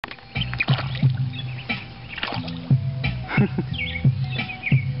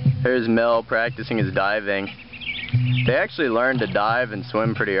Here's Mel practicing his diving. They actually learned to dive and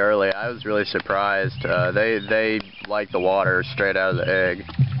swim pretty early. I was really surprised. They like the water straight out of the egg.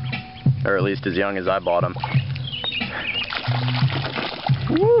 Or at least as young as I bought them.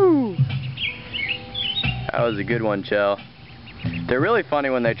 Woo! That was a good one, Chell. They're really funny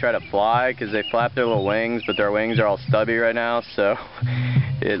when they try to fly because they flap their little wings, but their wings are all stubby right now, so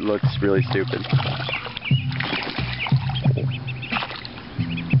it looks really stupid.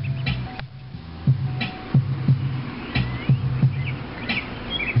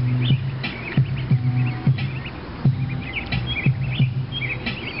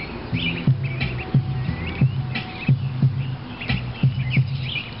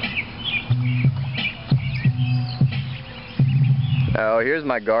 Oh, here's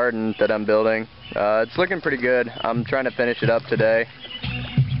my garden that I'm building. It's looking pretty good. I'm trying to finish it up today.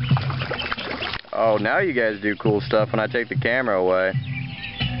 Oh, now you guys do cool stuff when I take the camera away.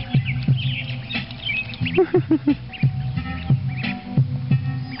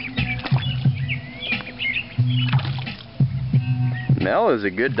 Mel is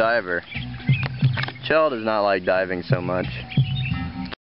a good diver. Chell does not like diving so much.